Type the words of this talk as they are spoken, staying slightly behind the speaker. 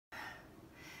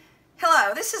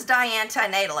Hello, this is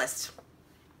Antinatalist,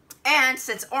 and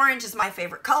since orange is my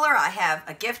favorite color, I have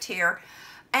a gift here,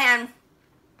 and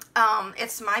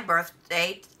it's my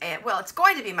birthday. Well, it's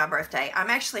going to be my birthday.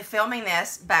 I'm actually filming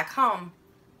this back home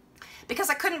because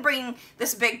I couldn't bring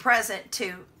this big present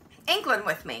to England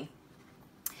with me.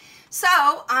 So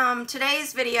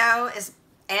today's video is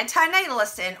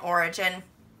antinatalist in origin,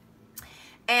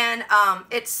 and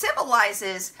it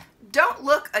symbolizes don't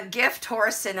look a gift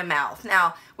horse in the mouth.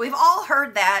 Now, we've all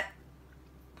heard that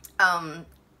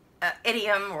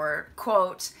idiom or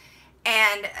quote,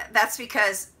 and that's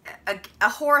because a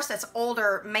horse that's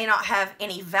older may not have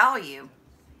any value.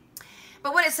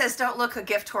 But when it says don't look a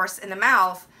gift horse in the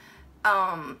mouth,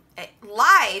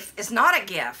 life is not a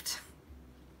gift.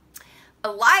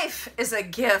 Life is a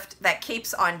gift that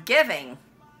keeps on giving.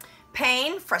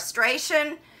 Pain,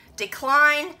 frustration,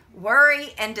 decline, worry,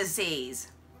 and disease.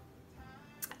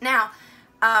 Now,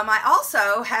 I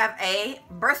also have a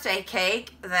birthday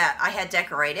cake that I had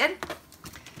decorated.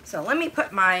 So let me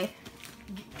put my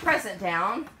present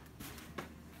down.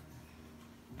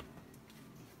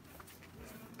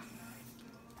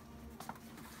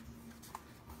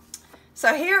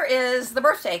 So here is the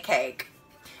birthday cake.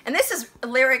 And this is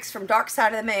lyrics from Dark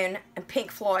Side of the Moon and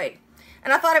Pink Floyd.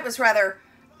 And I thought it was rather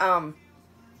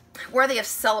worthy of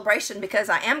celebration because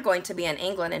I am going to be in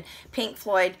England, and Pink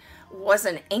Floyd was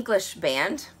an English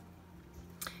band.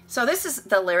 So this is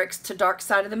the lyrics to Dark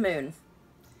Side of the Moon.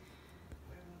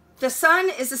 The sun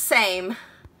is the same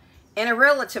in a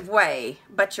relative way,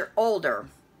 but you're older,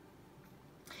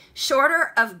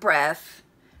 shorter of breath,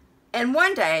 and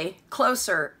one day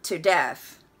closer to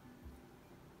death.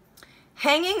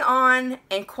 Hanging on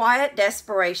in quiet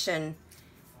desperation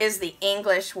is the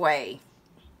English way.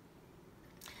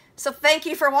 So thank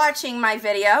you for watching my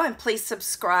video, and please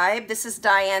subscribe. This is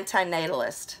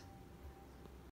Antinatalist.